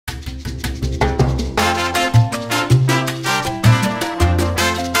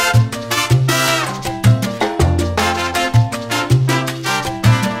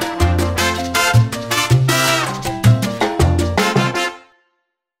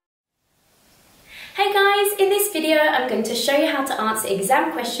video, I'm going to show you how to answer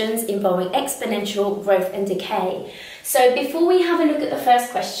exam questions involving exponential growth and decay. So before we have a look at the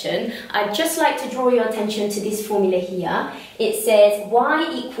first question, I'd just like to draw your attention to this formula here. It says y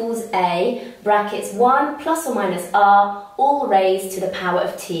equals a, brackets 1 plus or minus r, all raised to the power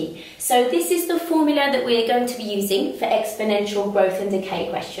of t. So this is the formula that we're going to be using for exponential growth and decay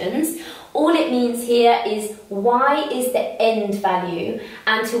questions. All it means here is y is the end value,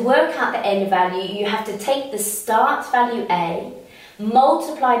 and to work out the end value you have to take the start value a,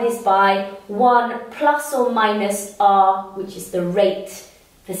 multiply this by 1 plus or minus r, which is the rate,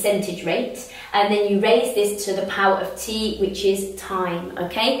 percentage rate, and then you raise this to the power of t, which is time,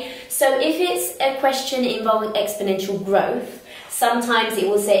 okay? So if it's a question involving exponential growth, sometimes it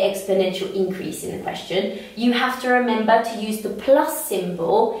will say exponential increase in the question. You have to remember to use the plus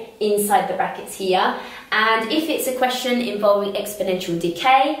symbol inside the brackets here. And if it's a question involving exponential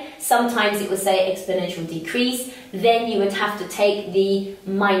decay, sometimes it will say exponential decrease. Then you would have to take the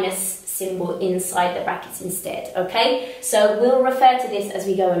minus symbol inside the brackets instead, okay? So we'll refer to this as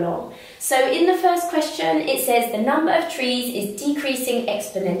we go along. So in the first question, it says the number of trees is decreasing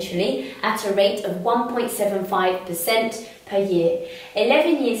exponentially at a rate of 1.75% per year.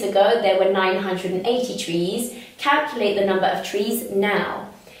 11 years ago, there were 980 trees. Calculate the number of trees now.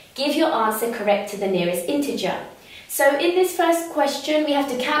 Give your answer correct to the nearest integer. So in this first question, we have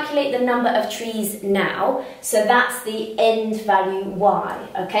to calculate the number of trees now. So that's the end value y,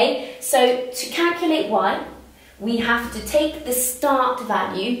 okay? So to calculate y, we have to take the start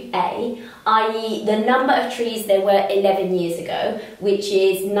value a, i.e. the number of trees there were 11 years ago, which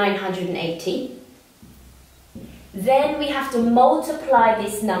is 980. Then we have to multiply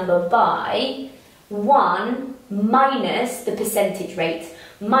this number by 1 minus the percentage rate.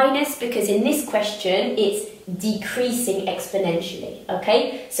 Minus because in this question it's decreasing exponentially,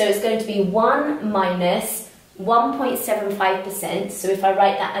 okay? So it's going to be 1 minus 1.75%. So if I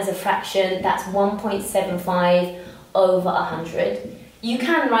write that as a fraction, that's 1.75 over 100. You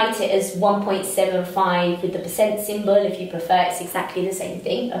can write it as 1.75 with the percent symbol if you prefer. It's exactly the same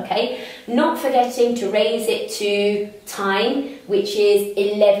thing, okay? Not forgetting to raise it to time, which is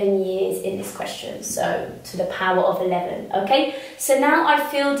 11 years in this question, so to the power of 11, okay? So now I've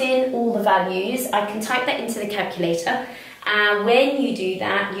filled in all the values. I can type that into the calculator, and when you do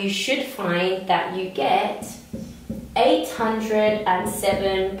that, you should find that you get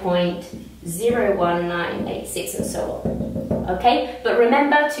 807.01986 and so on. Okay, but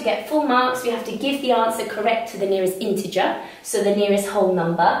remember, to get full marks, we have to give the answer correct to the nearest integer, so the nearest whole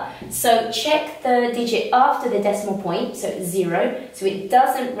number. So check the digit after the decimal point, so it's 0, so it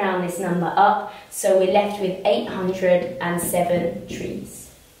doesn't round this number up, so we're left with 807 trees.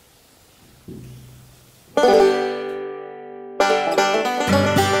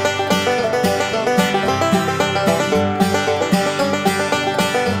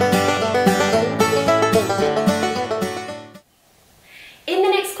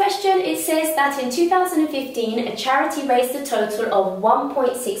 It says that in 2015, a charity raised a total of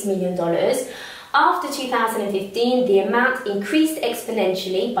 $1.6 million. After 2015, the amount increased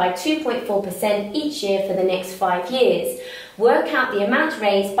exponentially by 2.4% each year for the next 5 years. Work out the amount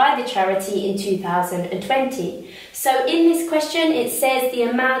raised by the charity in 2020. So in this question, it says the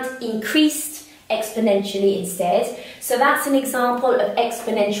amount increased exponentially instead. So that's an example of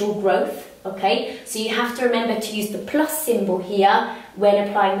exponential growth. Okay, so you have to remember to use the plus symbol here when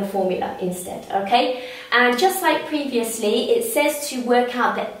applying the formula instead, okay? And just like previously, it says to work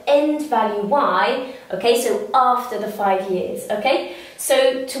out the end value y, okay, so after the 5 years, okay?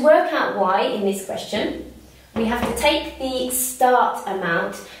 So to work out y in this question, we have to take the start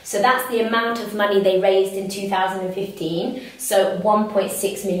amount, so that's the amount of money they raised in 2015, so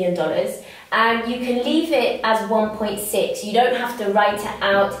 $1.6 million. And you can leave it as 1.6. You don't have to write it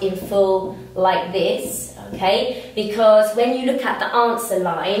out in full like this, okay? Because when you look at the answer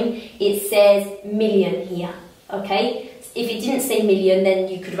line, it says million here, okay? If it didn't say million, then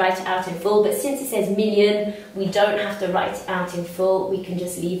you could write it out in full, but since it says million, we don't have to write it out in full. We can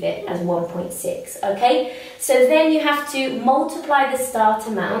just leave it as 1.6, okay? So then you have to multiply the start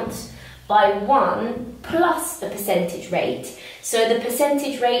amount by 1 plus the percentage rate. So the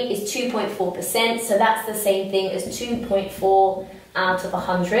percentage rate is 2.4%, so that's the same thing as 2.4 out of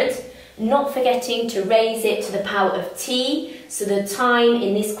 100. Not forgetting to raise it to the power of t, so the time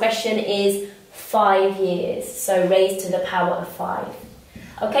in this question is 5 years, so raised to the power of 5.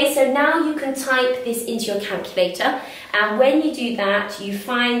 Okay, so now you can type this into your calculator, and when you do that, you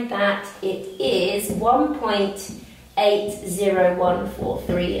find that it is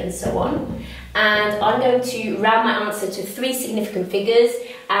 1.80143 and so on. And I'm going to round my answer to 3 significant figures,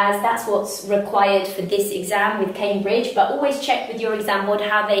 as that's what's required for this exam with Cambridge, but always check with your exam board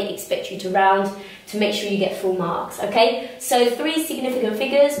how they expect you to round to make sure you get full marks, okay? So 3 significant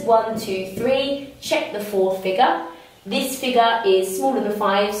figures, 1, 2, 3, check the 4th figure. This figure is smaller than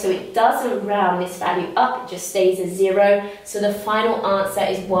 5, so it doesn't round this value up, it just stays as 0. So the final answer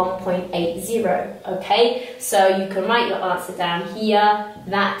is 1.80, okay? So you can write your answer down here.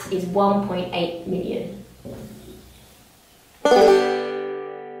 That is 1.8 million.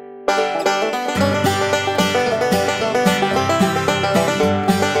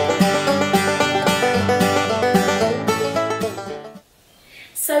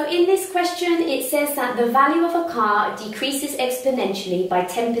 So in this question, it says that the value of a car decreases exponentially by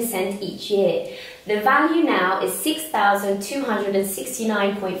 10% each year. The value now is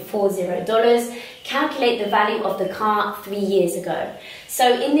 $6,269.40. Calculate the value of the car 3 years ago.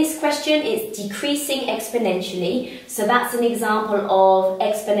 So in this question, it's decreasing exponentially. So that's an example of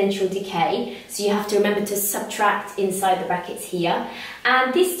exponential decay. So you have to remember to subtract inside the brackets here.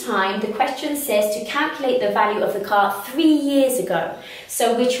 And this time, the question says to calculate the value of the car 3 years ago.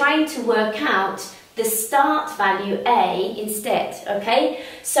 So we're trying to work out the start value A instead, okay?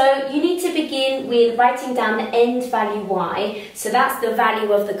 So you need to begin with writing down the end value Y. So that's the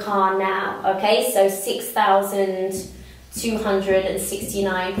value of the car now, okay? So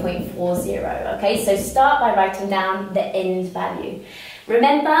 6,269.40, okay? So start by writing down the end value.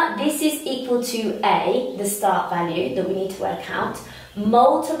 Remember, this is equal to A, the start value that we need to work out,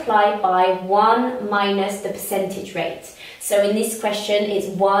 multiplied by 1 minus the percentage rate. So in this question, it's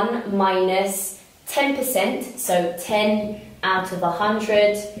 1 minus 10%, so 10 out of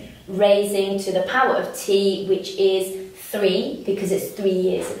 100, raising to the power of t, which is 3, because it's 3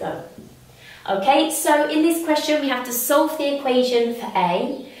 years ago. Okay, so in this question, we have to solve the equation for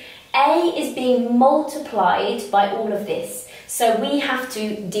A. A is being multiplied by all of this. So we have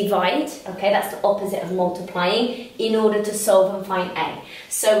to divide, okay, that's the opposite of multiplying, in order to solve and find A.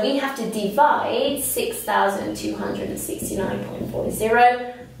 So we have to divide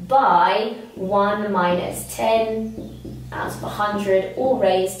 6,269.40 by 1 minus 10 out of 100, all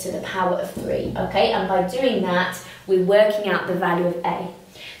raised to the power of 3, okay? And by doing that, we're working out the value of A.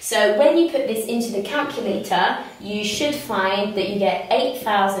 So when you put this into the calculator, you should find that you get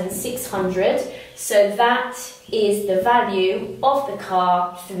 8,600. So that is the value of the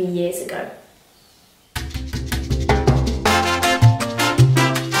car 3 years ago.